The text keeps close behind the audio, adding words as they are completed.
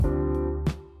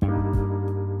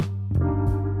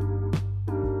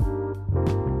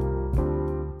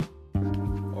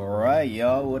Alright,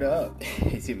 y'all, what up?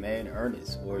 It's your man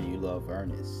Ernest, or You Love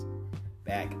Ernest,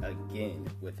 back again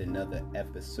with another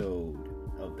episode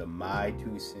of the My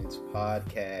Two Cents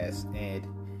podcast, and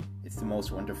it's the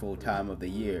most wonderful time of the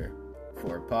year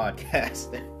for a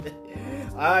podcast.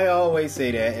 I always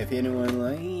say that. If anyone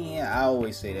I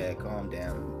always say that. Calm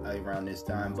down around this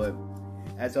time, but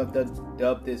as I've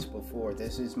dubbed this before,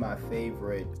 this is my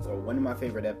favorite, or one of my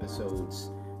favorite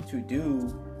episodes to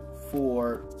do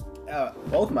for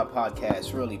both my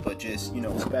podcasts, really, but just,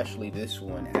 especially this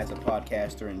one as a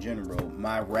podcaster in general,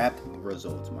 my Wrapped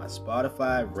results, my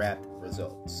Spotify Wrapped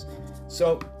results.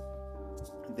 So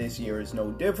this year is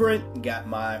no different. Got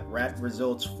my Wrapped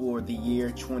results for the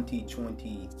year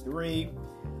 2023.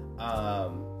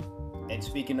 And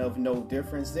speaking of no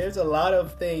difference, there's a lot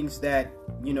of things that,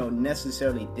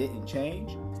 necessarily didn't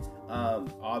change.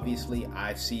 Obviously,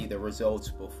 I see the results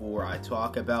before I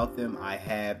talk about them. I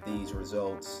have these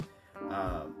results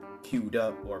queued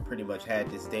up, or pretty much had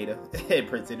this data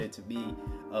presented to me,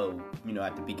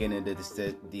 at the beginning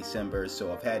of December.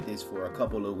 So I've had this for a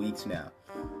couple of weeks now.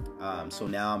 So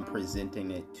now I'm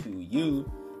presenting it to you.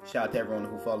 Shout out to everyone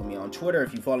who follow me on Twitter.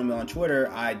 If you follow me on Twitter,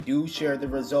 I do share the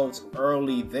results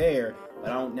early there,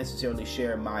 but I don't necessarily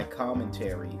share my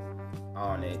commentary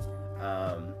on it.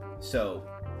 So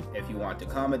if you want the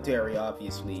commentary,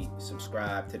 obviously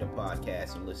subscribe to the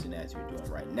podcast and listen as you're doing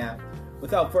right now.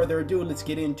 Without further ado, let's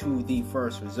get into the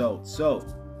first result. So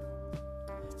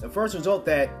the first result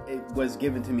that it was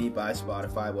given to me by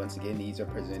Spotify, once again, these are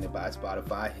presented by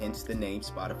Spotify, hence the name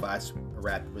Spotify's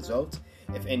Wrapped Results.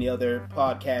 If any other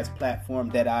podcast platform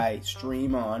that I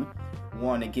stream on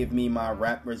want to give me my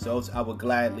Wrapped results, I would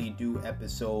gladly do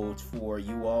episodes for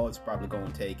you all. It's probably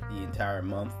going to take the entire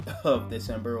month of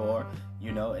December, or,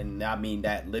 and I mean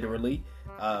that literally.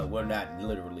 Well, not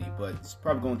literally, but it's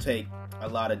probably going to take a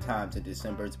lot of time to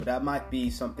December. But that might be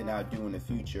something I'll do in the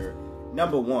future.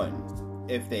 Number one,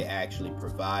 if they actually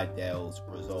provide those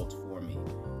results for me,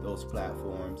 those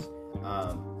platforms.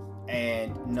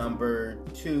 And number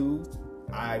two,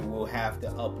 I will have to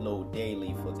upload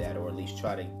daily for that, or at least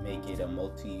try to make it a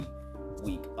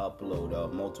multi-week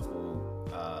upload, multiple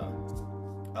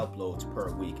uploads per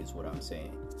week is what I'm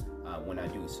saying, when I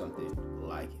do something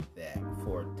like that,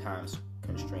 for times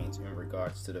constraints in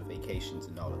regards to the vacations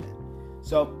and all of that.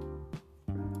 So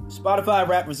Spotify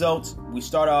Wrapped results, we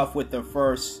start off with the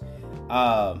first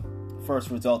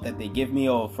result that they give me,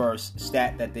 or first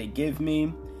stat that they give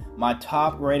me. My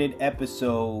top rated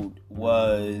episode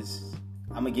was,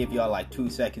 I'm gonna give y'all like 2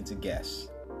 seconds to guess.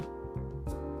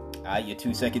 Your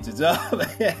 2 seconds is up.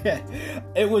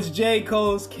 It was J.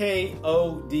 Cole's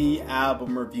KOD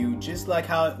album review, just like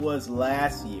how it was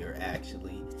last year,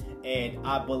 actually. And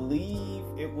I believe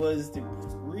it was the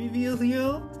previous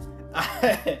year.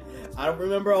 I don't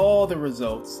remember all the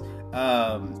results.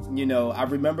 I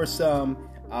remember some,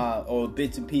 or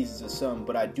bits and pieces of some,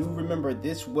 but I do remember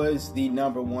this was the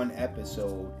number one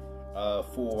episode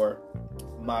for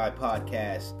my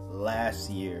podcast last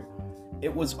year.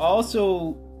 It was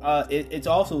also it's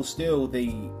also still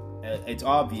it's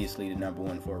obviously the number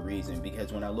one for a reason,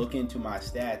 because when I look into my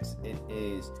stats, it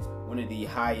is one of the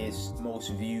highest,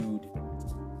 most viewed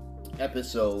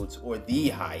episodes, or the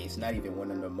highest, not even one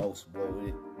of the most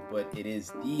voted, but it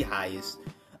is the highest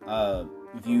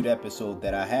viewed episode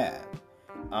that I have.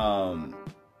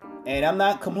 And I'm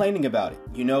not complaining about it.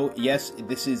 Yes,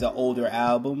 this is an older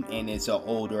album, and it's an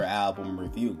older album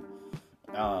review.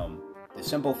 The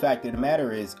simple fact of the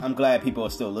matter is, I'm glad people are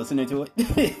still listening to it.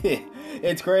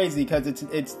 It's crazy because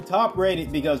it's top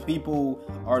rated because people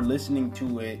are listening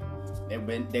to it.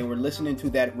 They were listening to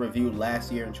that review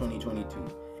last year in 2022,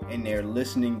 and they're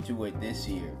listening to it this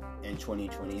year in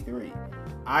 2023.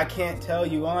 I can't tell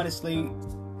you honestly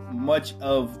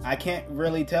I can't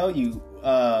really tell you.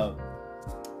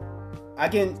 I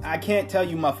can't tell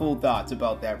you my full thoughts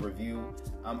about that review.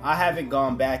 I haven't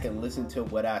gone back and listened to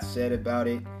what I said about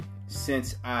it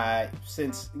since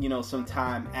some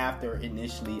time after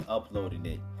initially uploading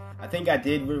it. I think I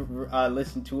did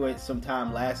listen to it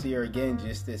sometime last year again,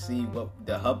 just to see what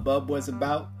the hubbub was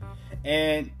about.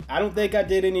 And I don't think I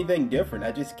did anything different.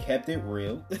 I just kept it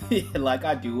real, like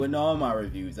I do in all my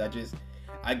reviews. I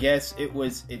guess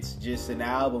it's just an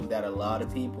album that a lot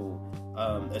of people,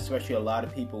 especially a lot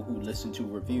of people who listen to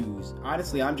reviews,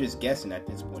 honestly, I'm just guessing at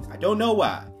this point. I don't know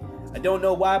why,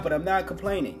 but I'm not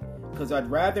complaining, because I'd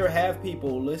rather have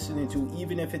people listening to,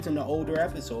 even if it's an older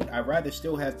episode, I'd rather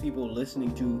still have people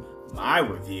listening to my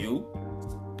review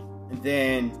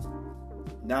than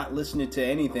not listening to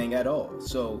anything at all.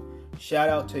 So shout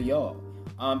out to y'all.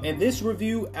 And this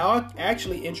review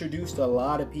actually introduced a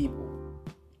lot of people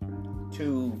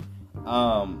to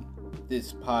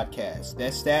this podcast.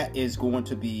 That stat is going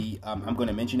to be, I'm going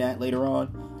to mention that later on,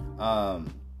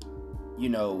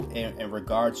 in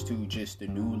regards to just the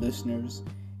new listeners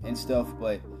and stuff,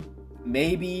 but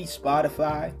maybe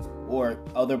Spotify or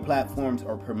other platforms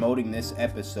are promoting this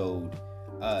episode,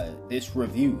 this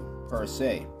review per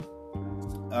se,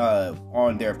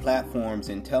 on their platforms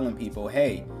and telling people,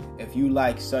 hey, if you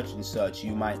like such and such,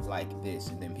 you might like this.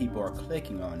 And then people are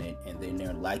clicking on it, and then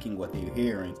they're liking what they're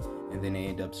hearing, and then they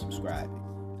end up subscribing.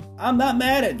 I'm not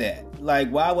mad at that. Like,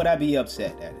 why would I be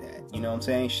upset at that? You know what I'm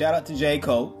saying? Shout out to J.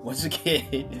 Cole, once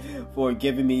again, for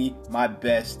giving me my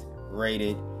best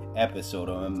rated episode,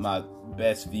 or my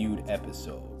best viewed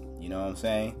episode. You know what I'm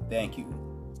saying? Thank you.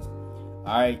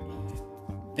 Alright.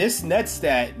 This next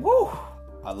stat, woo!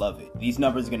 I love it. These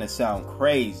numbers are going to sound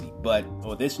crazy,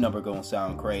 this number going to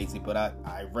sound crazy, but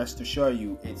I rest assure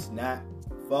you it's not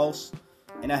false,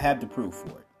 and I have the proof for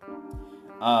it.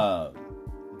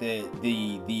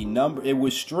 The number, it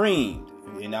was streamed,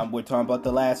 and we're talking about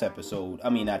the last episode.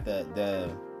 I mean, not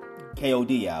the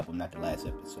KOD album, not the last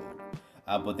episode.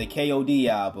 But the KOD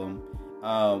album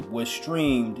was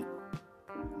streamed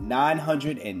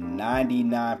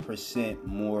 999%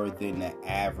 more than the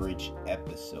average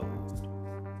episode.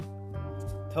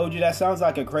 Told you that sounds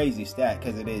like a crazy stat,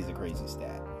 because it is a crazy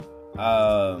stat.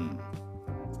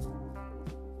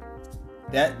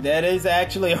 That is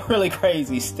actually a really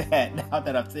crazy stat. Now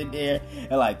that I'm sitting there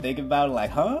and like thinking about it,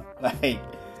 like, huh? Like,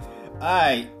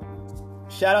 alright,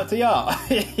 shout out to y'all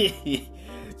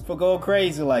for going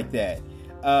crazy like that.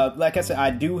 Like I said,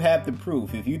 I do have the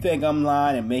proof. If you think I'm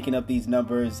lying and making up these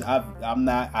numbers, I'm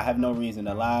not. I have no reason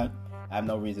to lie. I have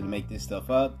no reason to make this stuff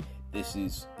up. This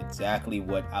is exactly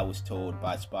what I was told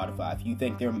by Spotify. If you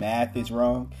think their math is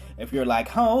wrong, if you're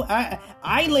like, oh,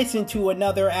 I listen to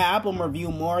another album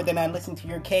review more than I listen to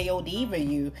your KOD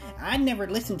review. I never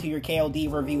listened to your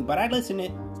KOD review, but I listen,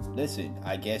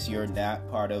 I guess you're not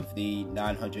part of the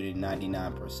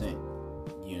 999%.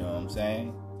 You know what I'm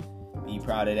saying? Be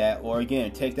proud of that. Or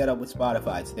again, take that up with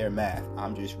Spotify. It's their math.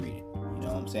 I'm just reading. You know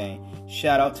what I'm saying?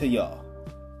 Shout out to y'all.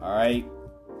 All right.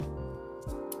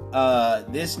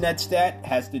 This next stat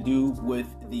has to do with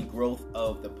the growth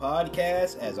of the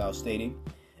podcast. As I was stating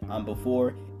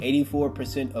before,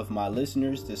 84% of my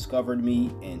listeners discovered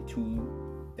me in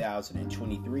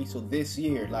 2023. So this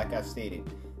year, like I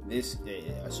stated, this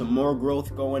some more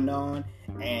growth going on,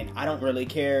 and I don't really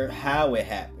care how it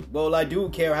happened. Well, I do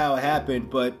care how it happened,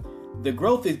 but the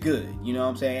growth is good. You know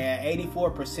what I'm saying?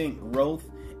 84% growth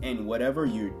in whatever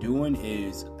you're doing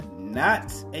is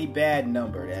not a bad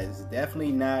number. That is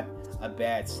definitely not a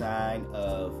bad sign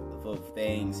of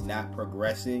things not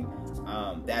progressing.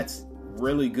 That's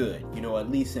really good, at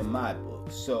least in my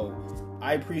book. So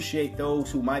I appreciate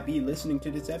those who might be listening to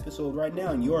this episode right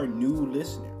now, and you're a new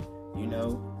listener.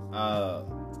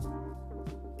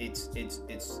 It's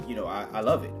I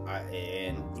love it.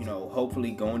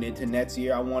 Hopefully going into next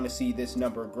year, I want to see this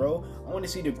number grow. I want to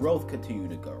see the growth continue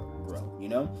to grow.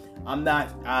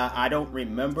 I don't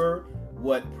remember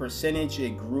what percentage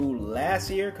it grew last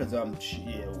year, because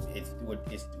it's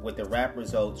with the rap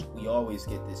results, we always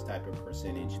get this type of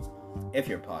percentage if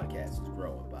your podcast is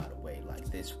growing, by the way, like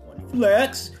this one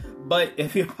flex. But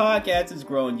if your podcast is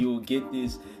growing, you'll get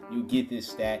this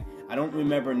stat. I don't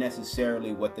remember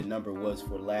necessarily what the number was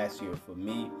for last year for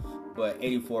me, but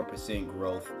 84%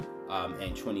 growth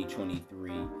in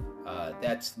 2023,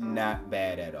 that's not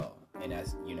bad at all. And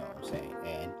that's, what I'm saying.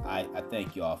 And I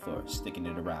thank y'all for sticking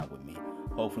it around with me.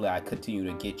 Hopefully I continue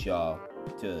to get y'all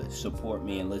to support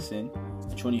me and listen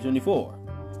in 2024.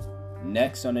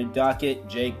 Next on the docket,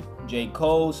 J.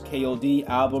 Cole's KOD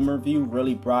album review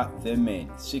really brought them in.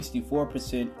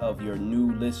 64% of your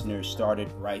new listeners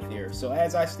started right there. So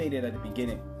as I stated at the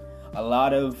beginning, a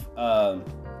lot of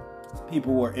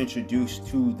people were introduced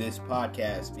to this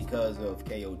podcast because of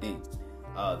KOD,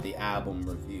 the album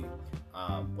review.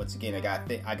 Once again, I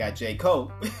got J.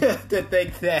 Cole to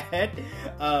thank that.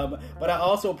 But I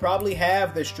also probably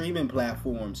have the streaming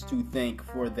platforms to thank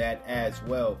for that as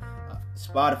well.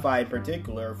 Spotify in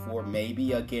particular, for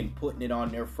maybe again putting it on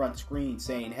their front screen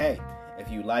saying, hey,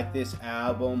 if you like this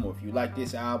album, or if you like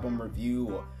this album review,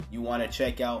 or you want to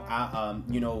check out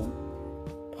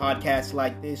podcasts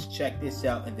like this, check this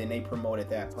out. And then they promoted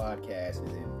that podcast, and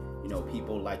then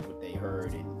people liked what they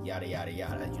heard, and yada yada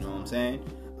yada. You know what I'm saying?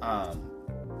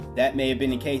 That may have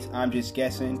been the case. I'm just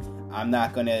guessing. I'm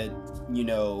not gonna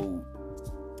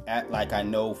act like I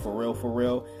know for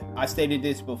real. I stated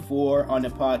this before on the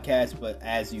podcast, but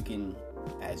as you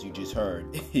just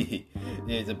heard,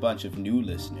 there's a bunch of new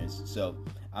listeners. So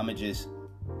I'm gonna just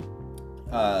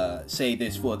say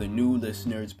this for the new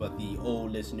listeners, but the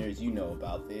old listeners, you know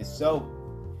about this. So,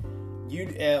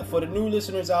 for the new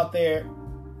listeners out there,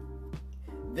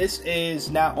 this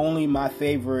is not only my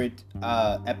favorite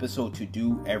episode to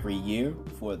do every year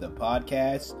for the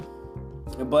podcast,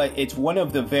 but it's one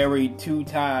of the very 2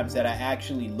 times that I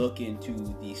actually look into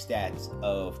the stats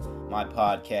of my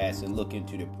podcast and look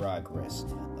into the progress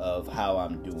of how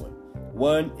I'm doing.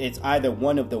 It's either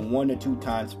one of the 1 or 2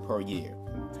 times per year.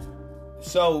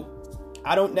 So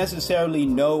I don't necessarily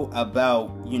know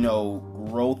about,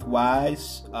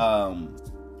 growth-wise,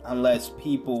 unless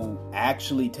people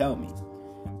actually tell me.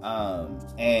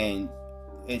 And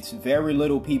it's very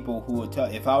little people who will tell.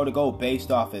 If I were to go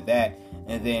based off of that,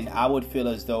 and then I would feel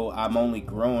as though I'm only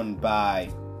growing by,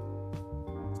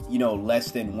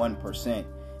 less than 1%,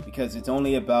 because it's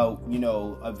only about,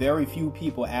 a very few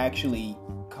people actually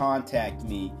contact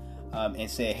me and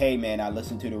say, hey man, I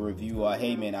listened to the review, or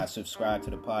hey man, I subscribe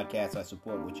to the podcast, I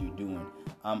support what you're doing.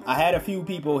 I had a few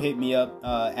people hit me up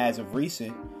as of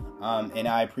recent, and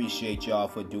I appreciate y'all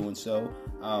for doing so,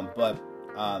 but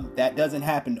that doesn't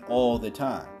happen all the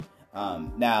time.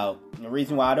 Now, the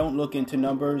reason why I don't look into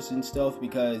numbers and stuff,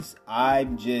 because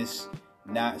I'm just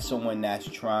not someone that's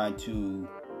trying to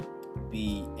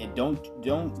be, and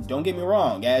don't get me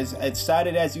wrong, as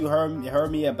excited as you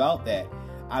heard me about that,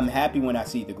 I'm happy when I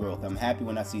see the growth. I'm happy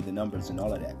when I see the numbers and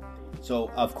all of that. So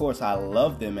of course I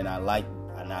love them and I like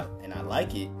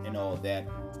it and all of that.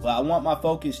 But I want my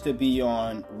focus to be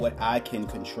on what I can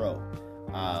control.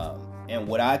 And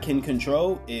what I can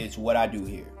control is what I do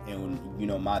here,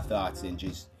 and my thoughts, and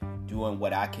just doing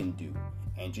what I can do,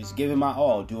 and just giving my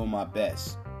all, doing my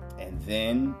best. And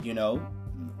then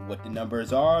what the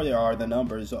numbers are, there are the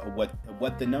numbers.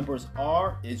 What the numbers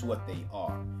are is what they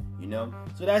are.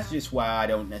 So that's just why I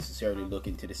don't necessarily look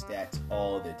into the stats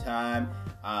all the time.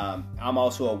 I'm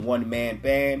also a one-man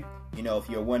band. If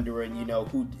you're wondering,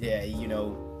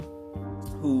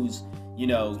 who's.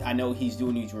 I know he's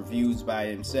doing these reviews by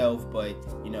himself, but,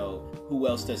 who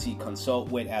else does he consult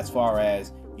with as far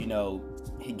as,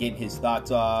 getting his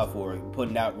thoughts off or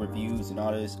putting out reviews and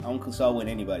all this? I don't consult with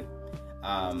anybody.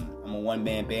 I'm a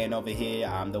one-man band over here.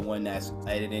 I'm the one that's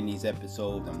editing these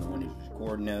episodes. I'm the one who's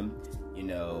recording them,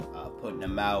 putting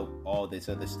them out, all this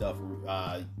other stuff,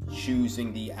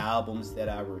 choosing the albums that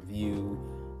I review.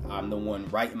 I'm the one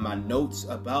writing my notes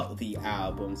about the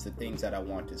albums, the things that I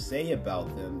want to say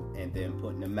about them, and then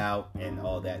putting them out and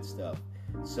all that stuff.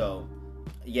 So,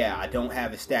 yeah, I don't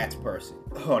have a stats person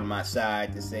on my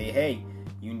side to say, hey,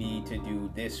 you need to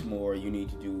do this more, you need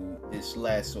to do this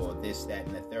less, or this, that,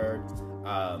 and the third.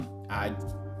 I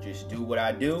just do what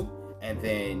I do, and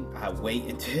then I wait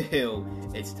until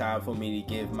it's time for me to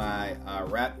give my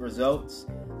rap results.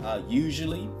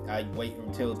 Usually, I wait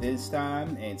until this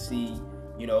time and see,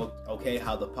 okay,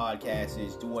 how the podcast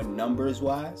is doing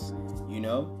numbers-wise,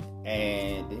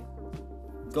 and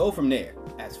go from there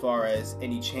as far as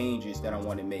any changes that I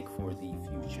want to make for the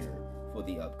future, for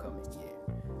the upcoming year.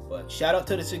 But shout out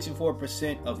to the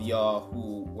 64% of y'all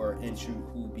who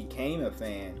became a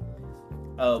fan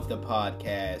of the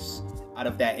podcast out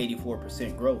of that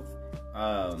 84% growth,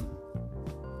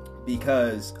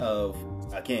 because of,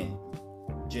 again,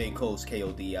 J. Cole's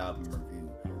KOD album review,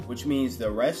 which means the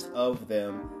rest of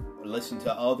them listened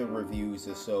to other reviews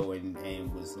or so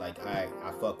and was like, I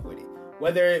fuck with it.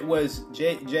 Whether it was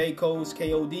J. Cole's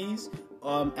KOD's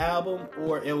album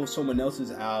or it was someone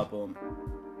else's album,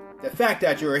 the fact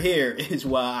that you're here is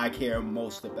what I care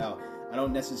most about. I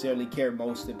don't necessarily care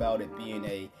most about it being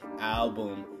a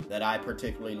album that I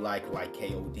particularly like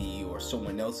KOD or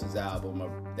someone else's album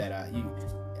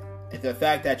the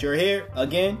fact that you're here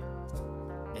again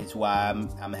is why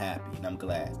I'm happy and I'm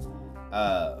glad.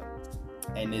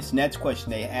 And this next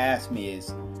question they asked me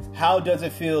is, how does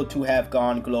it feel to have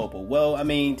gone global? Well, I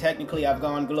mean, technically I've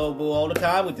gone global all the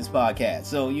time with this podcast,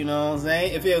 so you know what I'm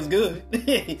saying? It feels good.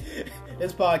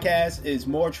 This podcast is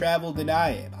more traveled than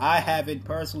I am. I haven't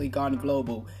personally gone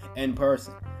global in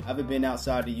person. I haven't been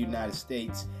outside the United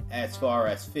States as far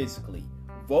as physically.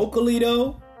 Vocally,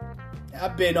 though,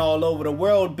 I've been all over the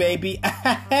world, baby.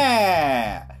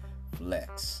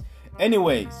 Flex.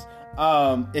 Anyways,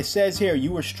 it says here,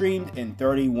 you were streamed in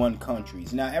 31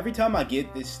 countries. Now, every time I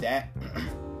get this stat,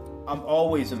 I'm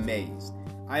always amazed.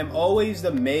 I am always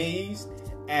amazed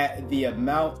at the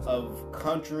amount of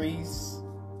countries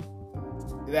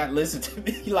that listen to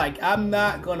me. Like, I'm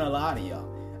not gonna lie to y'all.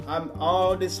 I'm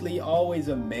honestly always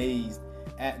amazed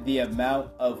at the amount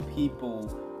of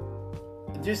people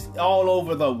just all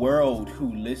over the world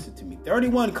who listen to me.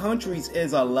 31 countries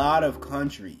is a lot of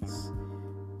countries.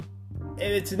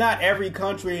 it's not every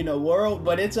country in the world,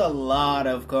 but it's a lot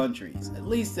of countries, at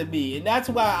least to me. And that's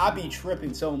why I be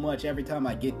tripping so much every time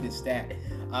I get this stat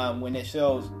when it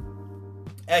shows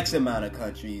X amount of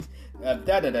countries,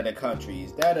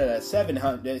 countries,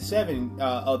 7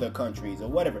 other countries or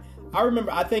whatever. I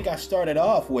remember, I think I started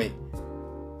off with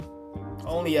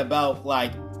only about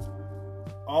like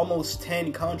almost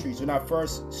 10 countries when I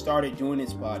first started doing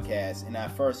this podcast and I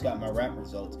first got my rap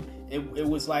results. It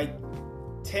was like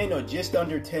 10 or just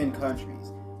under 10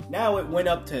 countries. Now it went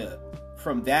up to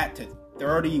from that to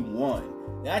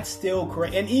 31. That's still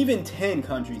crazy. And even 10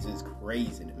 countries is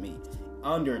crazy to me.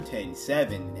 Under 10,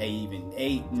 7, even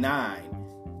 8,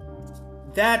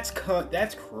 9. That's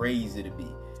crazy to me.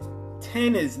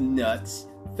 10 is nuts.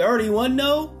 31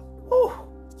 though? Whew.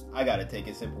 I gotta take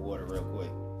a sip of water real quick.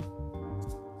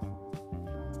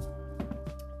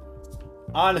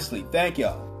 Honestly, thank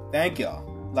y'all. Thank y'all.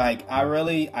 Like,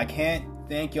 I can't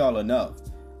thank y'all enough.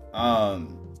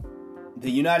 The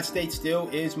United States still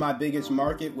is my biggest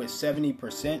market with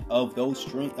 70% of those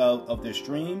of the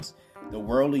streams, the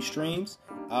worldly streams.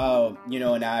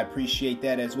 And I appreciate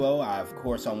that as well. Of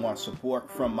course, I want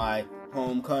support from my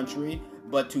home country,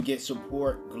 but to get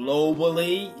support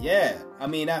globally, yeah, I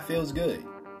mean, that feels good.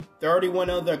 31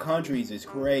 other countries is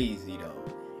crazy though.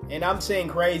 And I'm saying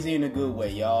crazy in a good way,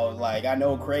 y'all. Like, I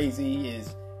know crazy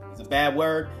is a bad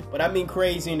word, but I mean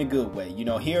crazy in a good way. You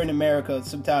know, here in America,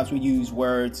 sometimes we use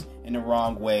words in the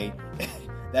wrong way.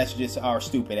 That's just our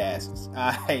stupid asses.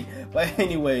 Alright. But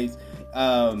anyways,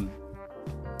 I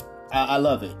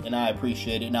love it and I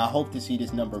appreciate it. And I hope to see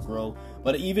this number grow.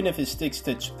 But even if it sticks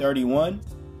to 31,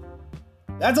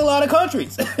 that's a lot of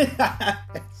countries.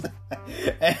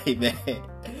 Hey, man.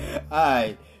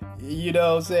 Alright. You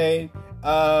know what I'm saying?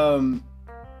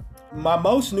 My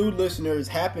most new listeners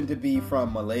happen to be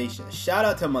from Malaysia. Shout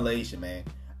out to Malaysia, man.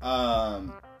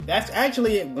 That's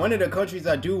actually one of the countries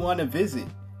I do want to visit.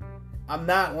 I'm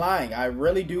not lying. I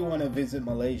really do want to visit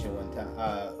Malaysia one time.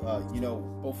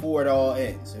 Before it all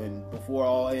ends. And before it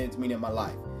all ends, meaning my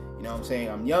life. You know what I'm saying?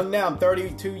 I'm young now. I'm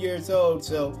 32 years old.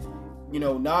 So,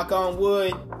 knock on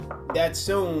wood. That's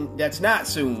soon. That's not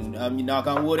soon. You knock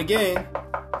on wood again.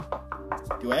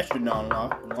 Do extra long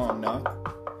knock.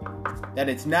 That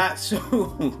it's not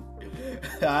soon.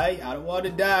 I don't want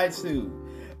to die soon.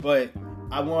 But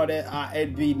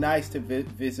it'd be nice to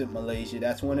visit Malaysia.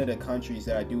 That's one of the countries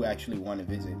that I do actually want to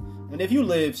visit. And if you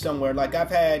live somewhere, like I've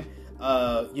had,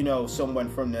 someone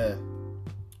from the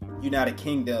United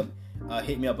Kingdom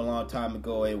hit me up a long time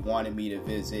ago and wanted me to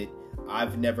visit.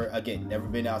 I've never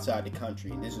been outside the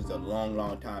country. And this was a long,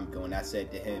 long time ago. And I said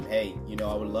to him, hey,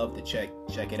 I would love to check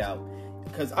it out.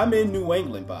 Because I'm in New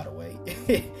England, by the way.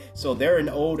 So they're in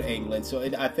Old England. So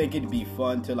I think it'd be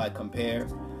fun to compare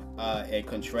and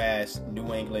contrast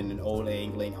New England and Old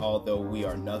England. Although we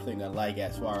are nothing alike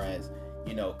as far as,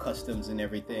 customs and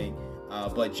everything.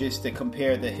 But just to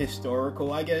compare the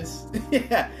historical, I guess.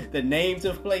 The names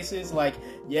of places.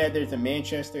 There's a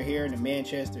Manchester here and a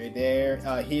Manchester there.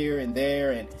 Here and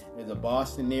there. And there's a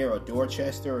Boston there or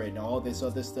Dorchester and all this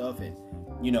other stuff. And,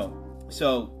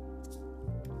 so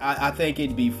I think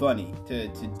it'd be funny to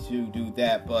do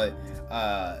that, but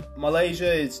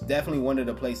Malaysia is definitely one of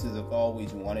the places I've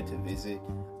always wanted to visit.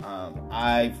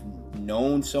 I've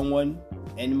known someone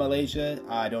in Malaysia.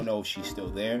 I don't know if she's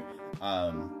still there.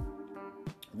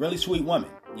 Really sweet woman,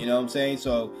 you know what I'm saying?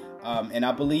 So, and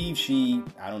I believe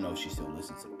I don't know if she still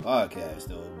listens to the podcast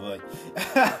though, but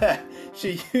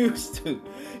she used to.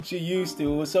 It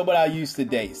was someone I used to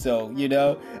date. So,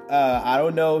 I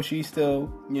don't know if she's still,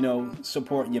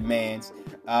 supporting your mans.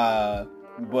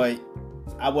 But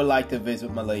I would like to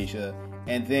visit Malaysia.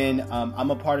 And then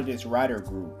I'm a part of this writer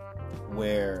group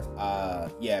where,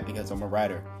 because I'm a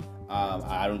writer.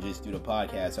 I don't just do the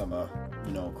podcast. I'm a,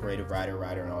 creative writer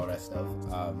and all that stuff.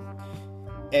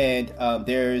 And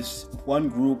there's one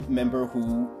group member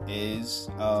who is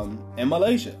in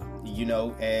Malaysia,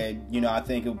 and, I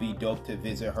think it would be dope to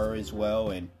visit her as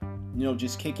well and,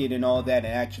 just kick it and all that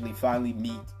and actually finally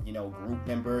meet, group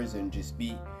members and just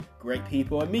be great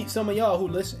people and meet some of y'all who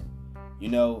listen,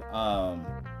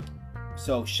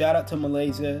 So shout out to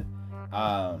Malaysia.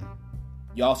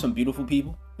 Y'all some beautiful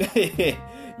people,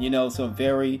 some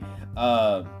very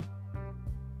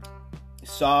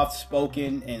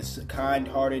soft-spoken and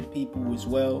kind-hearted people as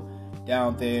well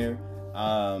down there.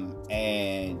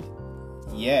 And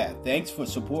yeah, thanks for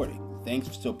supporting.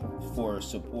 For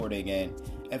supporting. And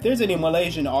if there's any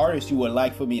Malaysian artists you would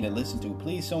like for me to listen to,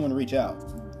 please someone reach out.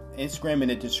 Instagram in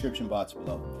the description box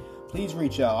below. Please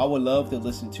reach out. I would love to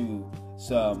listen to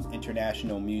some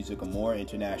international music or more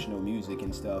international music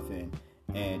and stuff. And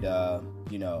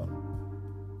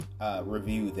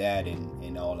review that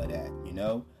and all of that, you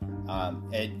know.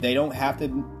 They don't have to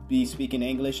be speaking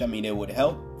English. I mean, it would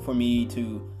help for me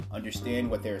to understand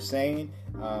what they're saying,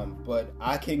 but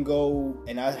I can go,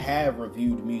 and I have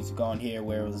reviewed music on here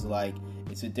where it was like,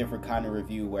 it's a different kind of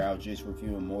review where I was just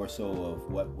reviewing more so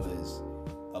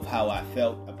of how I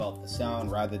felt about the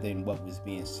sound rather than what was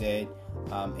being said.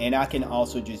 And I can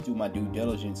also just do my due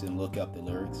diligence and look up the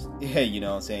lyrics, you know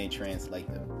what I'm saying, translate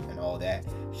them and all that.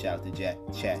 Shout out to Chat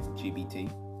GBT.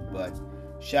 But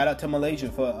shout out to Malaysia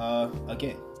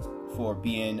for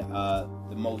being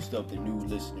the most of the new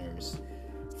listeners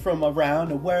from around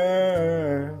the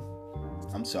world.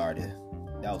 I'm sorry,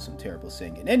 that was some terrible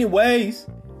singing. Anyways,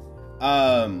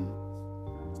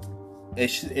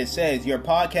 it says your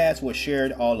podcast was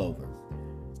shared all over.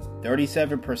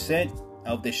 37%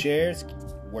 of the shares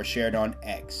were shared on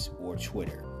X or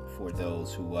Twitter, for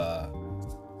those who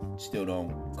still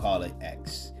don't call it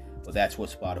X. But that's what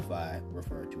Spotify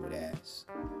referred to it as.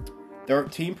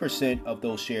 13% of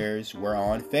those shares were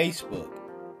on Facebook.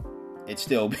 It's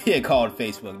still being called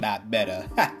Facebook, not Meta.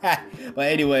 But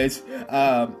anyways,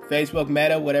 Facebook,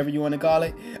 Meta, whatever you want to call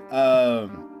it.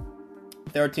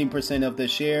 13% of the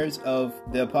shares of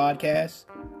the podcast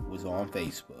was on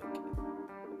Facebook.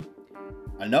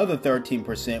 Another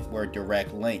 13% were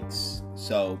direct links.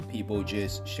 So people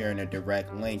just sharing a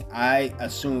direct link. I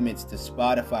assume it's the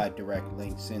Spotify direct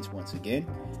link, since once again,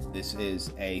 this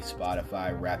is a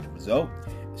Spotify Wrapped result.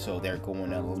 So they're going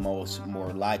to more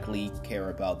likely care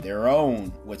about their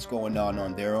own, what's going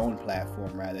on their own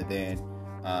platform, rather than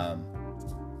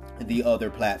the other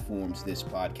platforms this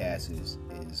podcast is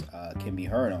can be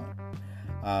heard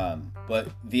on. But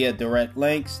via direct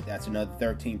links, that's another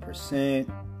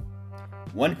 13%.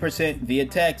 1% via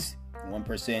text.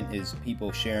 1% is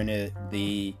people sharing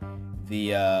the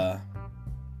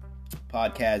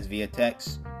podcast via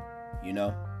text. You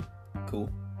know, cool.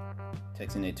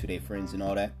 Texting it to their friends and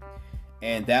all that.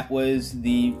 And that was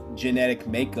the genetic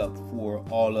makeup for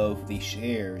all of the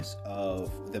shares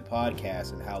of the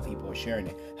podcast and how people are sharing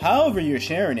it. However you're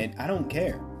sharing it, I don't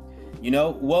care. You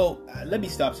know, well, let me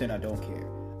stop saying I don't care.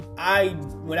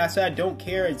 When I say I don't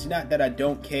care, it's not that I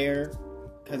don't care,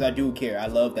 because I do care. I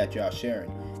love that y'all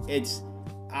sharing.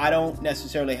 I don't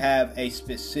necessarily have a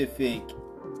specific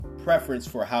preference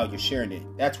for how you're sharing it.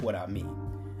 That's what I mean.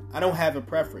 I don't have a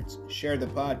preference. Share the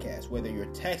podcast, whether you're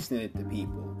texting it to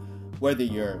people, whether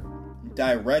you're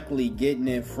directly getting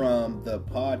it from the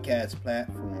podcast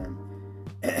platform,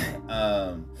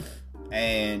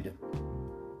 and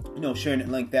sharing it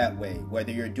link that way,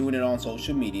 whether you're doing it on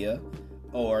social media,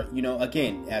 or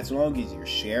again, as long as you're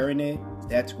sharing it,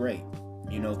 that's great.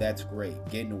 That's great.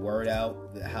 Getting the word out,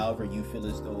 however you feel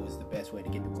as though is the best way to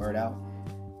get the word out.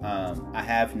 I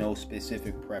have no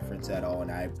specific preference at all,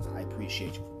 and I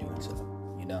appreciate you for doing so.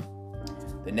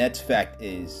 The next fact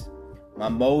is my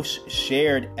most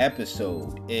shared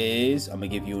episode is, I'm going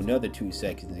to give you another 2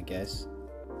 seconds to guess.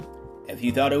 If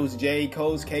you thought it was J.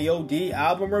 Cole's KOD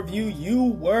album review, you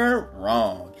were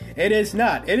wrong. It is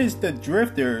not. It is the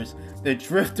Drifters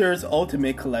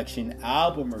Ultimate Collection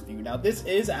album review. Now, this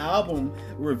is an album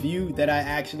review that I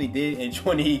actually did in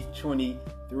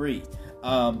 2023.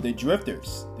 The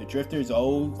Drifters,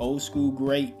 old school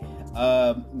great,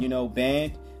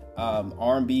 band,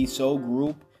 R&B soul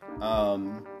group.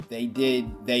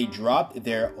 They dropped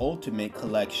their Ultimate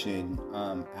Collection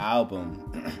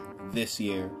album this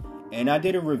year, and I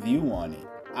did a review on it.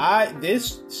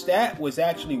 This stat was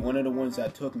actually one of the ones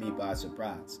that took me by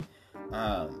surprise,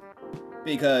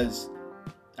 because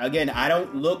again, I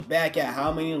don't look back at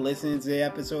how many listens the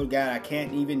episode got. I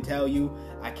can't even tell you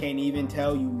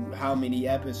how many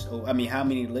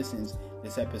listens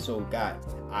this episode got.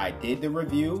 I did the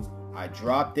review, I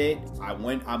dropped it, I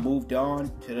moved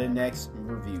on to the next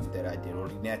review that I did, or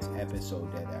the next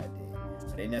episode that I did.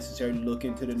 I didn't necessarily look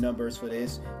into the numbers for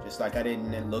this, just like I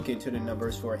didn't look into the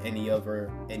numbers for any other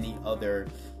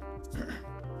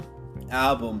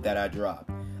album that I dropped.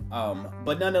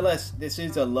 But nonetheless, this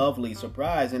is a lovely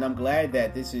surprise, and I'm glad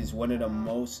that this is one of the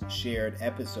most shared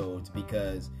episodes,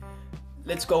 because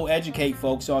let's go educate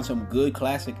folks on some good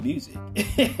classic music.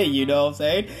 You know what I'm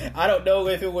saying? I don't know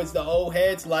if it was the old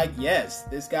heads like, yes,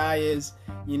 this guy is,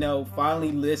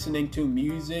 finally listening to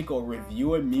music or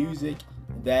reviewing music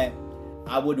that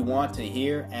I would want to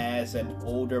hear as an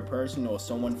older person, or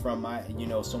someone from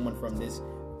someone from this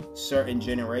certain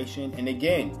generation. And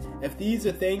again, if these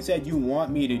are things that you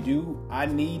want me to do, I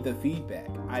need the feedback.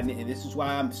 This is why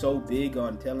I'm so big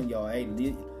on telling y'all, hey,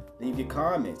 leave your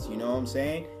comments. You know what I'm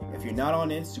saying? If you're not on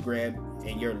Instagram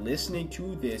and you're listening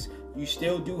to this, you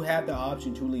still do have the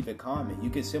option to leave a comment. You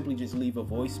can simply just leave a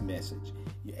voice message.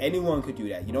 Anyone could do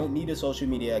that. You don't need a social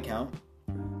media account.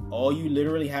 All you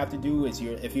literally have to do is,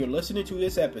 if you're listening to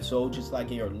this episode, just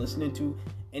like you're listening to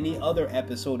any other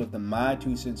episode of the My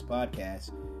 2 Cents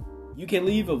podcast, you can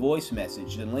leave a voice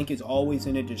message. The link is always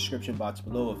in the description box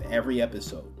below of every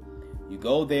episode. You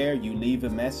go there, you leave a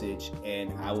message,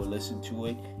 and I will listen to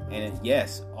it. And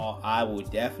yes, I will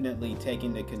definitely take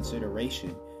into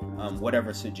consideration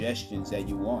whatever suggestions that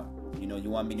you want. You know, you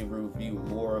want me to review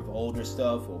more of older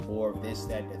stuff or more of this,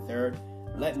 that, and the third,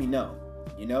 let me know.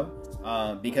 You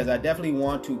know, because I definitely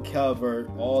want to cover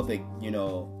all the,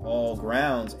 all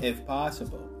grounds if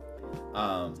possible.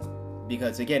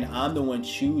 Because again, I'm the one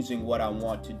choosing what I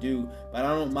want to do, but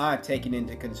I don't mind taking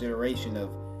into consideration of,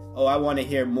 I want to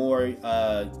hear more,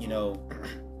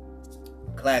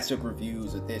 classic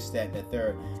reviews of this, that, and the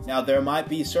third. Now, there might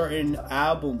be certain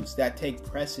albums that take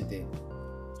precedent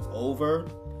over,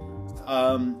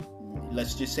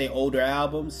 let's just say older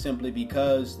albums, simply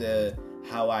because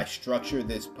how I structure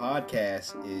this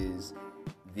podcast is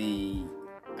the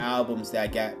albums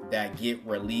that get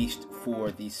released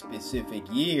for the specific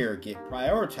year get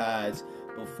prioritized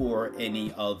before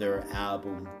any other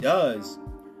album does.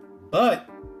 But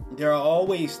there are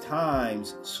always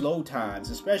slow times,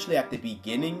 especially at the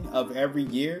beginning of every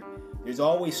year. There's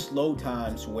always slow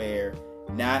times where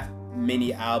not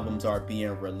many albums are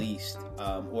being released,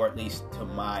 or at least to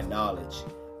my knowledge.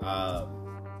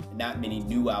 Not many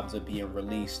new albums are being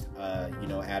released,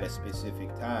 at a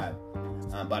specific time.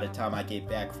 By the time I get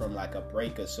back from like a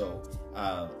break or so,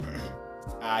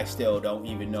 I still don't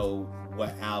even know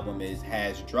what album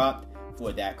has dropped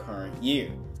for that current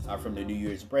year. From the New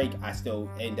Year's break, I still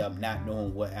end up not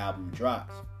knowing what album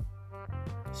drops.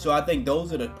 So I think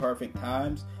those are the perfect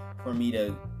times for me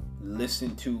to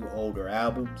listen to older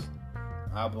albums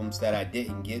that I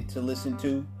didn't get to listen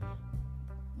to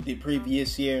the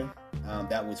previous year.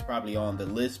 That was probably on the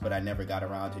list, but I never got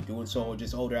around to doing so, or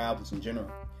just older albums in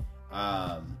general.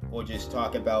 Or just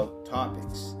talk about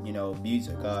topics,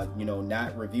 music,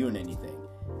 not reviewing anything.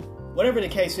 Whatever the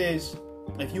case is,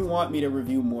 if you want me to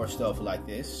review more stuff like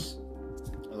this,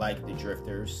 like the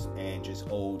Drifters and just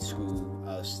old school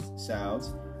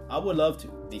sounds, I would love to,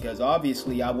 because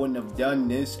obviously I wouldn't have done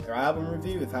this album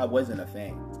review if I wasn't a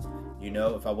fan.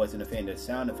 If I wasn't a fan of the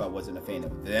sound, if I wasn't a fan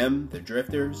of them, the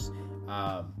Drifters,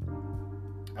 I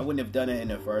wouldn't have done it in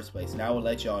the first place. And I will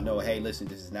let y'all know, hey, listen,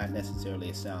 this is not necessarily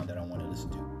a sound that I want to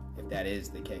listen to, if that is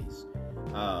the case.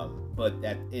 But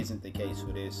that isn't the case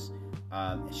for this.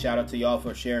 Shout out to y'all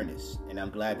for sharing this. And I'm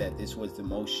glad that this was the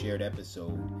most shared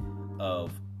episode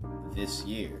of this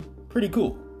year. Pretty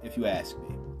cool, if you ask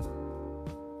me.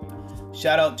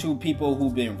 Shout out to people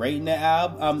who've been rating the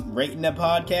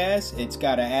podcast. It's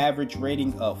got an average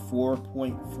rating of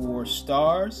 4.4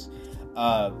 stars.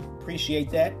 Appreciate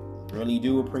that. Really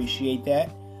do appreciate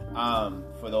that.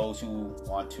 For those who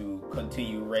want to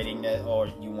continue rating that, or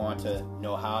you want to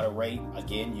know how to rate,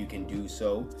 again, you can do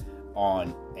so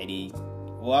on I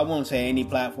won't say any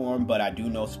platform, but I do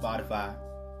know Spotify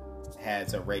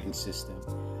has a rating system.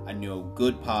 I know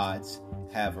Good Pods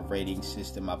have a rating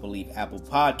system. I believe Apple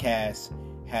Podcasts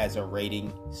has a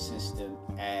rating system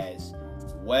as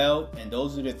well. And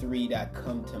those are the three that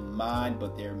come to mind,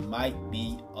 but there might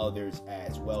be others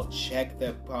as well. Check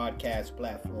the podcast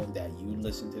platform that you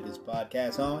listen to this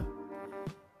podcast on.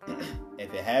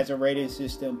 If it has a rating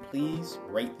system, please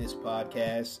rate this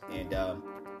podcast, and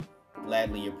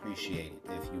gladly appreciate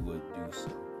it if you would do so.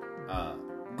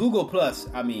 Google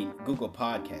Podcasts.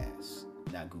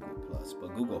 Not Google Plus,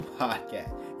 but Google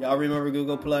Podcast. Y'all remember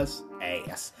Google Plus?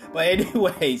 Ass. But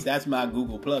anyways, that's my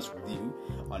Google Plus review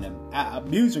on a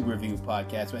music review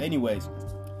podcast. But anyways,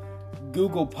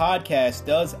 Google Podcast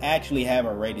does actually have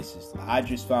a rating system. I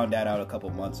just found that out a couple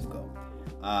months ago.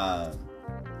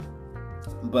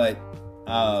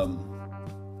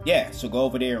 Yeah, so go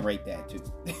over there and rate that too.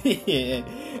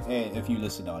 If you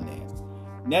listen on there.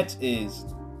 Next is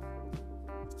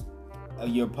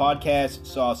your podcast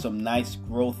saw some nice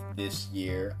growth this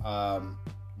year.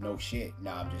 No shit.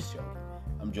 Nah, I'm just joking.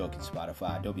 I'm joking,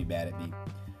 Spotify. Don't be mad at me.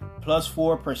 Plus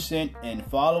 4% in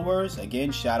followers.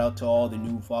 Again, shout out to all the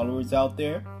new followers out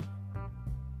there.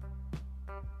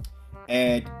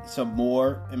 And some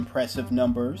more impressive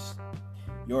numbers.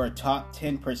 You're a top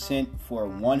 10% for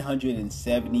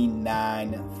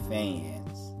 179 fans.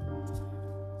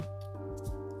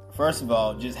 First of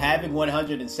all, just having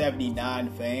 179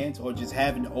 fans, or just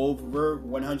having over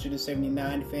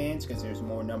 179 fans, because there's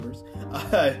more numbers,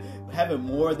 having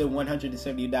more than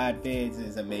 179 fans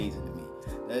is amazing to me.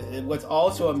 What's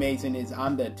also amazing is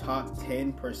I'm the top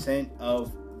 10%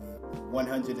 of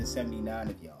 179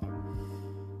 of y'all.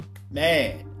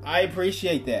 Man, I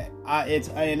appreciate that.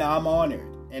 I'm honored.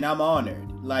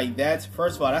 Like, that's,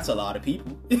 first of all, that's a lot of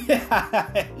people.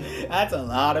 That's a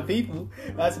lot of people.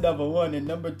 That's number one. And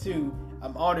number two,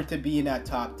 I'm honored to be in that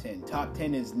top 10. Top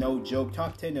 10 is no joke.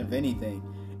 Top 10 of anything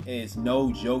is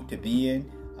no joke to be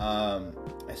in.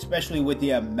 Especially with the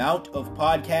amount of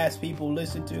podcasts people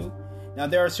listen to. Now,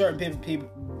 there are certain people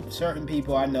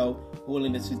I know who only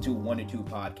listen to 1 or 2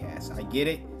 podcasts. I get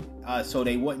it. So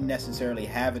they wouldn't necessarily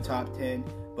have a top 10.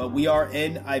 But we are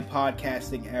in a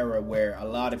podcasting era where a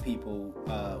lot of people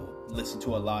listen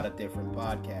to a lot of different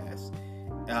podcasts.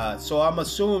 So I'm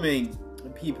assuming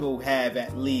people have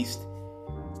at least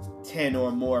 10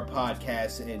 or more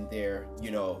podcasts in there,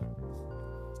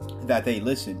 that they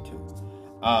listen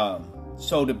to.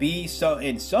 So to be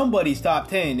in somebody's top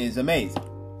 10 is amazing.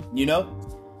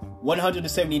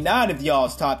 179 of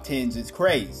y'all's top 10s is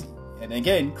crazy. And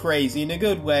again, crazy in a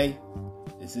good way.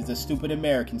 This is a stupid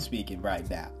American speaking right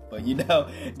now. But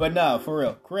but no, for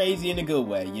real, crazy in a good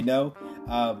way,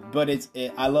 But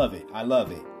I love it. I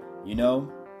love it.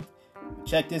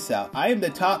 Check this out. I am the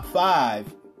top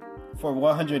 5 for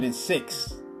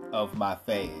 106 of my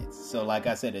fans. So like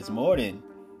I said, it's more than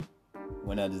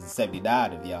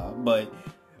 179 of y'all. But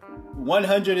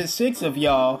 106 of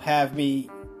y'all have me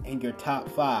in your top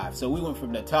 5. So we went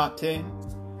from the top 10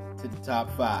 to the top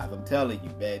 5. I'm telling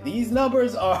you, man. These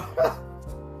numbers are...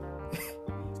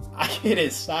 I get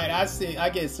excited. I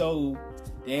get so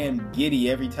damn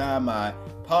giddy every time I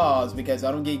pause because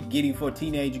I don't get giddy for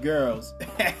teenage girls.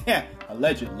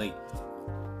 Allegedly.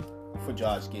 For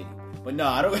Josh Giddey. But no,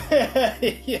 I don't.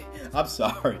 I'm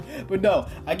sorry. But no,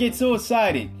 I get so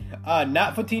excited.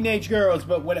 Not for teenage girls,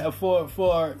 but for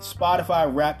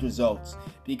Spotify Wrapped results.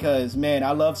 Because, man,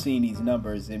 I love seeing these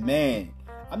numbers. And, man,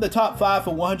 I'm the top 5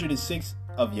 for 106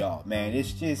 of y'all, man.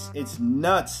 It's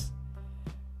nuts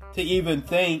to even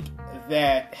think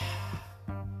that.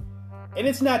 And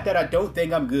it's not that I don't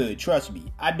think I'm good. Trust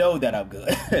me. I know that I'm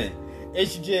good.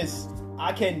 It's just,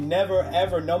 I can never,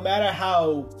 ever, no matter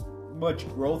how much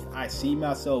growth I see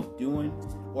myself doing,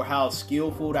 or how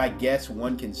skillful I guess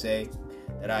one can say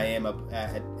that I am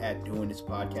at doing this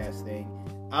podcast thing,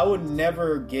 I would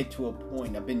never get to a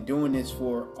point. I've been doing this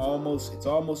for almost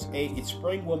 8.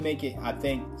 Spring will make it, I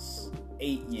think,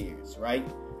 8 years, right?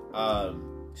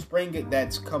 Spring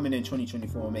that's coming in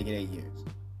 2024 will make it 8 years.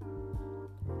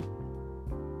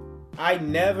 I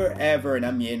never ever, and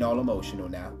I'm getting all emotional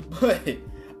now, but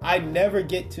I never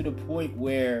get to the point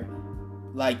where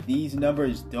like these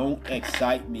numbers don't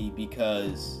excite me,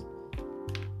 because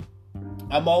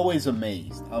I'm always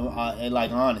amazed.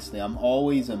 Honestly, I'm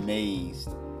always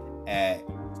amazed at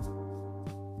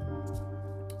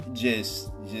just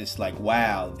like,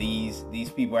 wow, these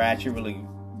people are actually really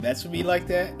messing with me like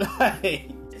that.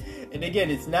 And again,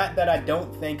 it's not that I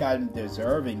don't think I'm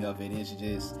deserving of it. It's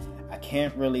just I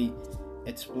can't really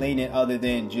explain it other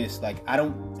than just like I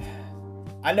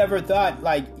never thought,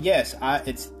 like, yes, I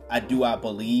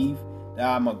believe that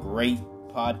I'm a great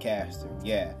podcaster,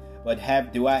 yeah. But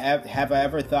have I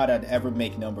ever thought I'd ever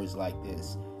make numbers like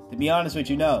this? To be honest with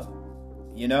you, no.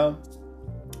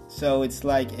 So it's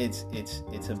like it's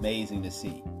amazing to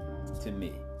see, to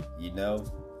me,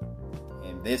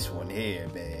 And this one here,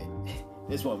 man,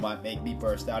 this one might make me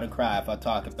burst out and cry if I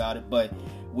talk about it. But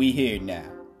we here now.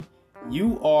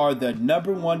 You are the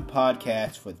number 1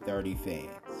 podcast for 30 fans.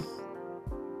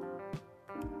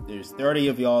 There's 30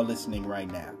 of y'all listening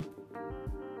right now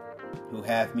who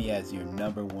have me as your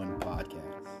number 1 podcast.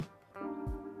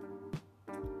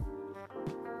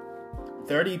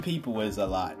 30 people is a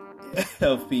lot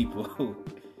of people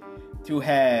to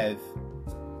have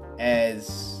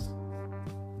as...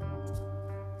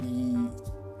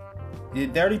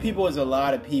 30 people is a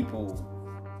lot of people.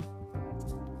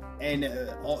 And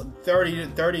 30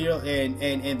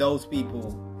 and those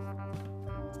people,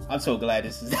 I'm so glad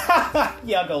this is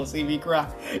y'all gonna see me cry.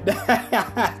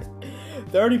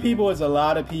 30 people is a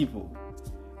lot of people,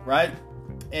 right?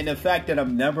 And the fact that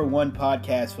I'm number 1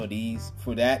 podcast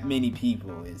for that many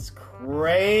people is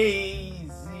crazy.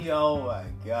 Oh my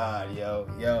God, yo.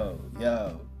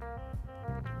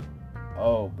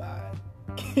 Oh my.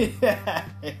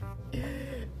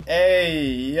 Hey,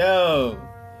 yo.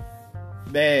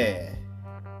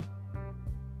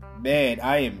 Man,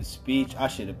 I am speech. I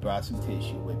should have brought some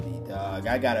tissue with me, dog.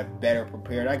 I got it better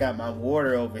prepared. I got my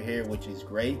water over here, which is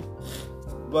great.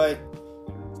 But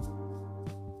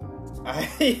I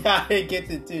didn't get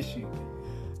the tissue.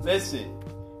 Listen,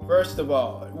 first of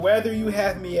all, whether you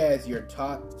have me as your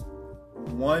top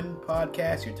one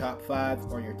podcast, your top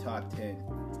 5, or your top 10.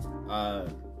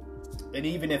 And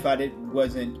even if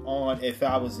wasn't on, if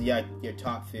I was your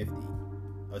top 50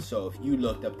 or so, if you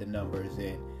looked up the numbers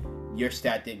and your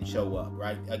stat didn't show up,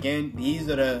 right? Again, these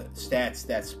are the stats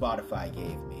that Spotify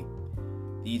gave me.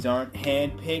 These aren't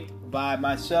handpicked by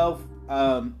myself.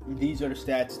 These are the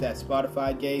stats that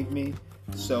Spotify gave me.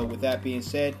 So with that being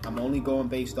said, I'm only going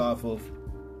based off of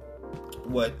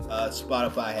what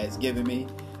Spotify has given me.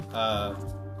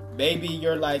 Maybe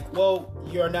you're like, well,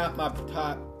 you're not my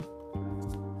top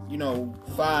 5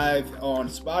 on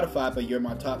Spotify, but you're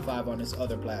my top 5 on this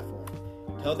other platform.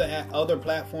 Tell the other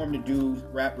platform to do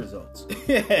rap results.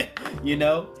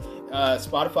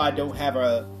 Spotify don't have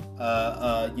a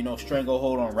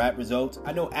stranglehold on rap results.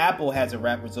 I know Apple has a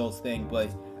rap results thing, but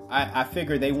I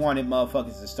figure they wanted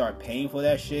motherfuckers to start paying for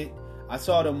that shit. I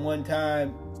saw them one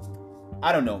time.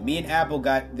 I don't know. Me and Apple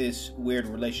got this weird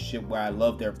relationship where I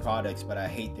love their products, but I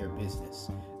hate their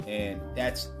business. And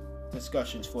that's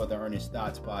discussions for the Earnest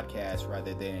Thoughts podcast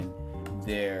rather than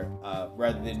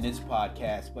this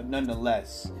podcast. But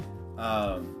nonetheless,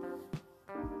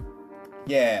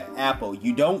 Apple,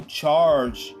 you don't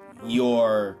charge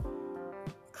your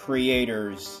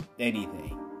creators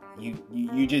anything.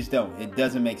 You just don't. It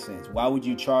doesn't make sense. Why would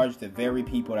you charge the very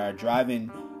people that are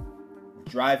driving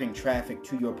traffic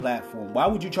to your platform? Why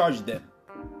would you charge them?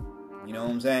 You know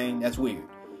what I'm saying? That's weird.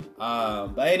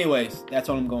 But anyways, that's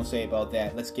all I'm going to say about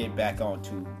that. Let's get back on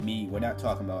to me. We're not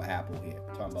talking about Apple here.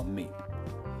 We're talking about me.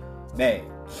 Man.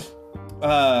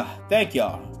 Thank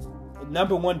y'all.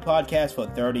 Number 1 podcast for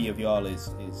 30 of y'all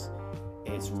is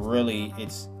really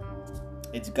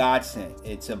God sent.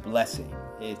 It's a blessing.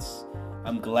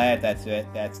 I'm glad that's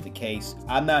the case.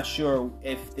 I'm not sure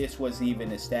if this was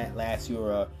even a stat last year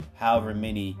or however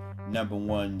many number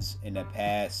 1s in the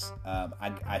past.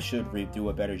 I should do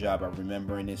a better job of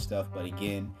remembering this stuff. But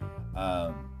again,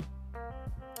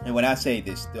 and when I say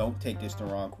this, don't take this the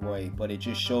wrong way, but it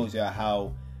just shows you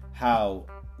how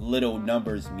little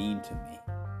numbers mean to me.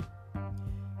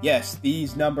 Yes,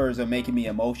 these numbers are making me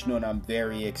emotional and I'm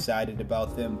very excited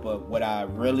about them. But when I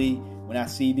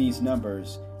see these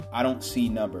numbers, I don't see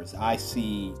numbers. I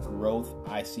see growth.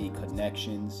 I see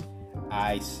connections.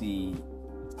 I see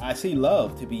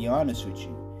love, to be honest with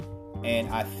you. And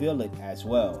I feel it as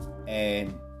well.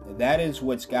 And that is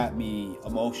what's got me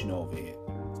emotional over here.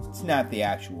 It's not the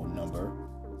actual number.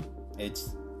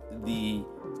 It's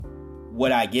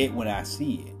what I get when I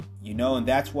see it. And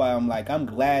that's why I'm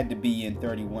glad to be in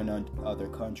 31 other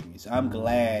countries. I'm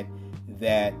glad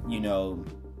that,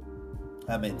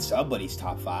 I'm in somebody's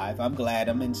top 5. I'm glad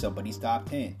I'm in somebody's top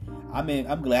 10.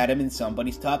 I'm glad I'm in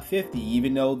somebody's top 50,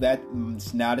 even though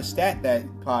that's not a stat that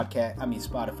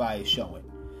Spotify is showing.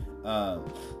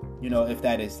 If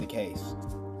that is the case,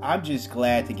 I'm just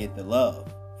glad to get the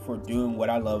love for doing what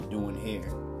I love doing here.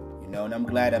 And I'm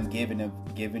glad I'm giving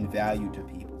value to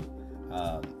people.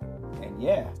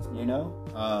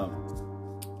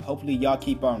 Hopefully y'all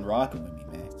keep on rocking with me,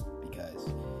 man,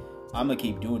 because I'm gonna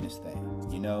keep doing this thing.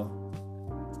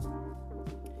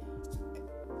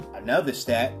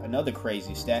 Another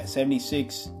crazy stat,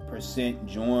 76%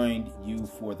 joined you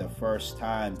for the first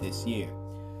time this year.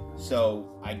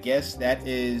 So I guess that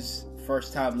is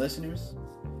first time listeners.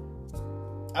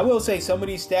 I will say some of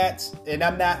these stats, and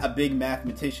I'm not a big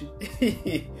mathematician,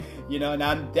 and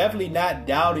I'm definitely not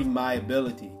doubting my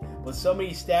ability, but some of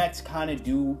these stats kind of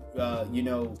do,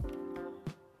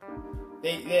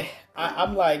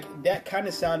 I'm like, that kind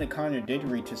of sounded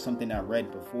contradictory to something I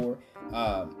read before.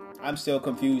 I'm still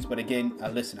confused, but again,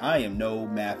 listen, I am no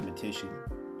mathematician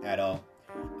at all.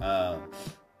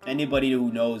 Anybody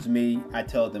who knows me, I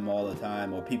tell them all the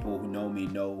time, or people who know me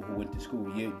who went to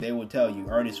school, they will tell you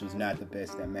Ernest was not the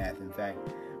best at math. In fact,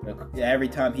 every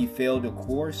time he failed a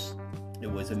course,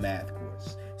 it was a math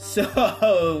course.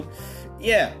 So,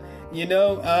 yeah, me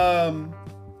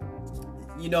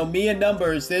and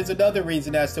numbers, there's another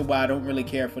reason as to why I don't really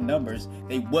care for numbers.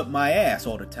 They whip my ass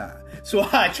all the time. So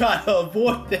I try to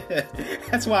avoid that.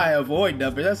 That's why I avoid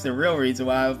numbers. That's the real reason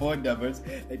why I avoid numbers.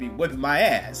 They be whipping my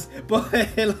ass.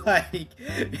 But you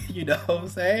know what I'm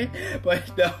saying?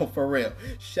 But no, for real.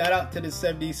 Shout out to the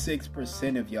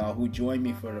 76% of y'all who joined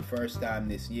me for the first time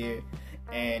this year.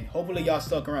 And hopefully y'all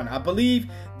stuck around. I believe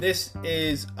this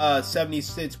is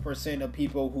 76% of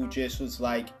people who just was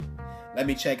like, let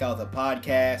me check out the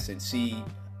podcast and see,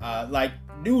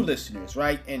 new listeners,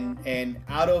 right? And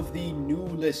out of the new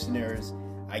listeners,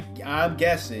 I'm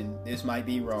guessing, this might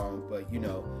be wrong, but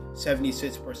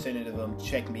 76% of them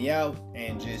checked me out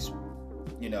and just,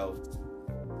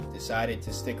 decided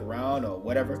to stick around or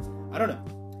whatever. I don't know.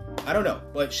 I don't know,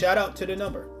 but shout out to the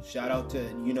number. Shout out to,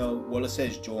 it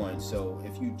says join. So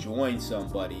if you join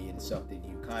somebody in something,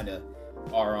 you kind of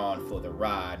are on for the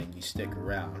ride and you stick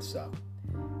around. So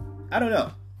I don't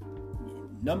know.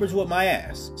 Numbers whip my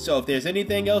ass. So if there's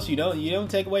anything else you don't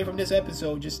take away from this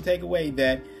episode, just take away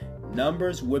that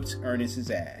numbers whips Ernest's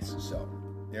ass. So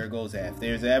there goes that. If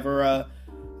there's ever a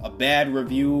bad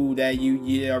review that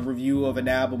a review of an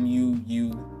album you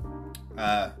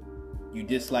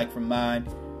dislike from mine,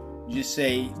 just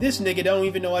say, this nigga don't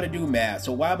even know how to do math,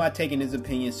 so why am I taking his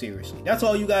opinion seriously? That's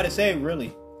all you gotta say,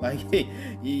 really. Like,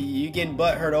 you getting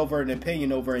butthurt over an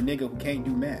opinion over a nigga who can't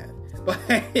do math. But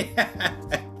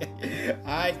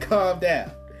I calm down.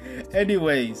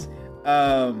 Anyways,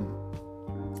 that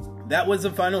was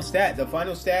the final stat. The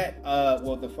final stat,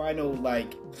 the final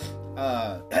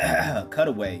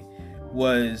cutaway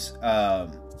was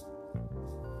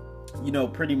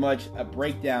pretty much a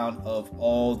breakdown of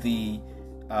all the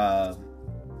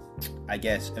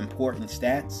important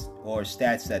stats, or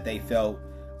stats that they felt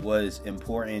was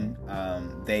important,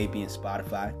 they being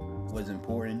Spotify, was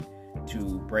important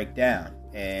to break down.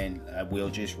 And I will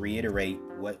just reiterate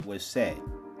what was said.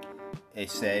 It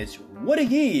says, what a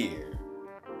year.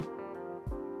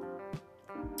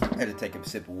 I had to take a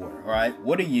sip of water. Alright,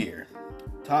 what a year.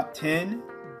 Top 10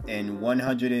 and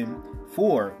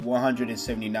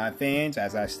 179 fans,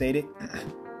 as I stated.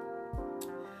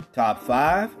 Top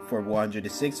 5 for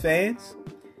 106 fans.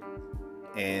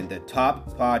 And the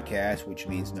top podcast, which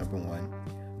means number 1,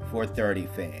 for 30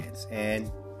 fans. And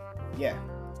yeah,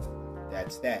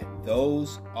 that's that.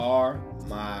 Those are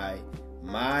my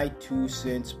 2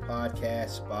 cents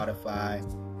podcast Spotify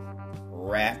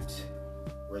wrapped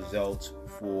results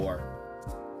for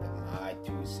the My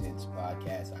 2 Cents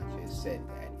podcast. I just said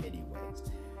that anyways.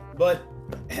 But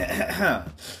let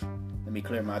me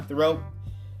clear my throat.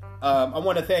 I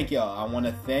want to thank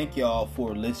y'all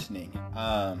for listening.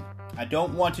 I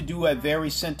don't want to do a very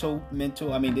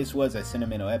sentimental. I mean, this was a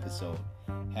sentimental episode.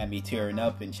 Had me tearing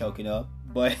up and choking up.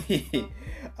 But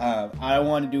I don't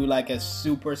want to do like a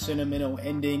super sentimental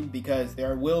ending, because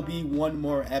there will be one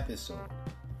more episode.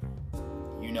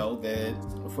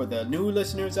 For the new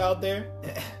listeners out there,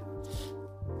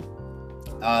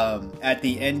 at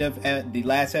the end of the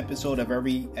last episode of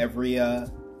every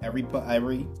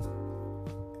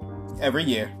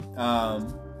year,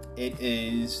 it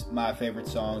is my favorite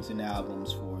songs and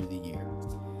albums for the year.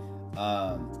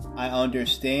 I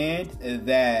understand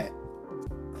that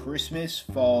Christmas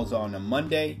falls on a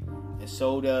Monday, and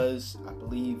so does, I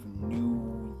believe,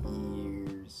 New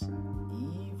Year's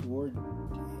Eve or day.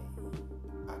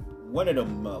 One of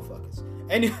them motherfuckers.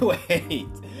 Anyway,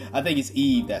 I think it's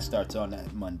Eve that starts on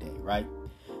that Monday, right?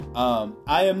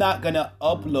 I am not gonna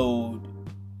upload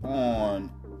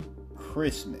on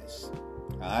Christmas.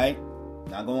 Alright?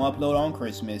 Not gonna upload on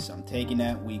Christmas. I'm taking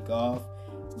that week off.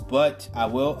 But I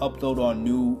will upload on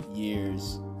New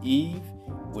Year's Eve,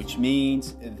 which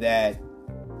means that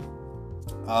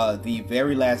the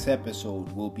very last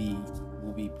episode will be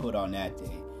put on that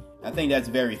day. I think that's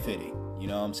very fitting. You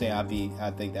know what I'm saying? I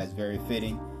think that's very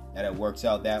fitting that it works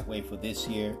out that way for this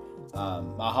year.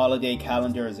 My holiday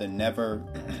calendar is a never.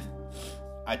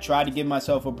 I try to give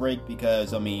myself a break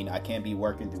because, I can't be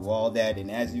working through all that.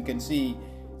 And as you can see,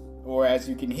 or as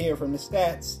you can hear from the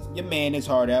stats, your man is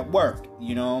hard at work.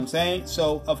 You know what I'm saying?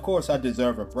 So, of course, I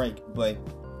deserve a break. But,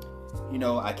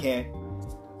 I can't.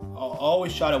 I'll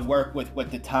always try to work with what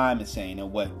the time is saying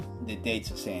and what the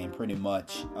dates are saying, pretty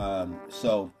much.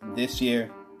 So, this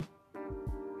year,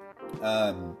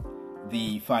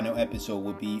 the final episode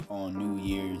will be on New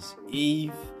Year's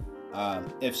Eve.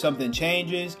 If something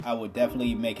changes, I would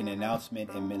definitely make an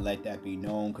announcement and let that be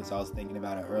known, because I was thinking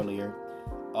about it earlier.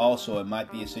 Also, it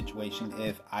might be a situation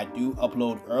if I do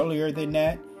upload earlier than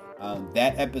that,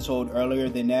 episode earlier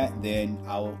than that, then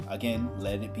I'll again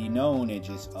let it be known and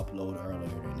just upload earlier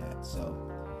than that. So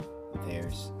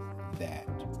there's that.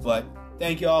 But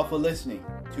thank you all for listening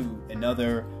to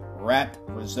another wrapped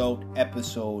result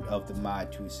episode of the My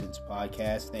 2 Cents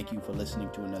podcast. Thank you for listening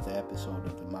to another episode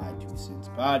of the My 2 Cents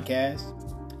podcast.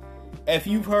 If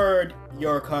you've heard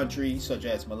your country, such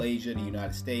as Malaysia, the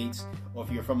United States, or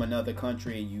if you're from another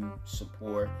country and you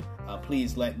support,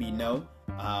 please let me know.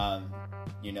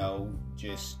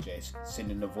 Just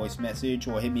send in a voice message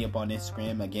or hit me up on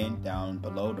Instagram, again, down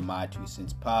below, the My 2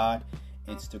 Cents pod.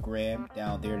 Instagram,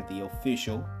 down there, the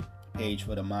official page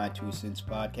for the My 2 Cents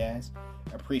podcast.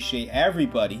 Appreciate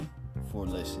everybody for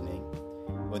listening,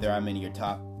 whether I'm in your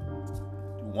top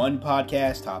 1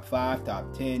 podcast, top 5,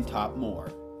 top 10, top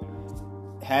more.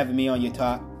 Having me on your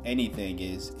top anything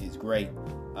is great.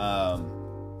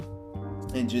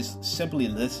 And just simply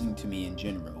listening to me in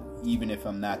general. even if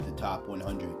I'm not the top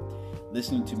 100,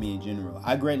 listening to me in general.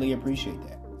 I greatly appreciate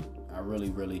that. I really,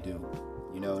 really do.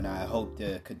 And I hope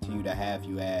to continue to have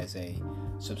you as a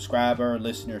subscriber,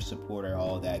 listener, supporter,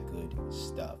 all that good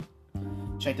stuff.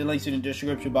 Check the links in the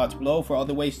description box below for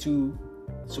other ways to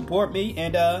support me.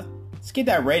 And let's get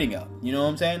that rating up. You know what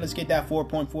I'm saying? Let's get that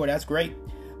 4.4. That's great.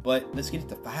 But let's get it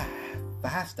to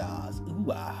 5 stars.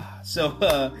 Ooh, ah.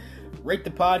 So rate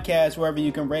the podcast wherever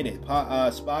you can rate it.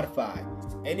 Spotify,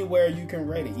 anywhere you can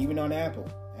rate it, even on Apple.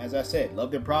 As I said,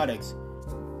 love their products.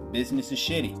 Business is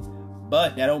shitty.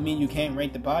 But that don't mean you can't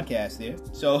rate the podcast there.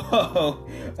 So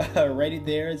rate it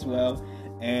there as well.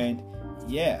 And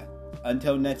yeah,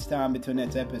 until next time, until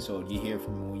next episode, you hear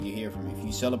from me when you hear from me. If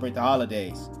you celebrate the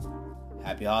holidays,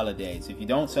 happy holidays. If you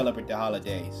don't celebrate the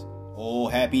holidays, oh,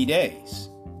 happy days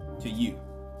to you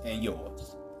and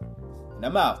yours. And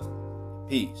I'm out.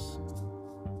 Peace.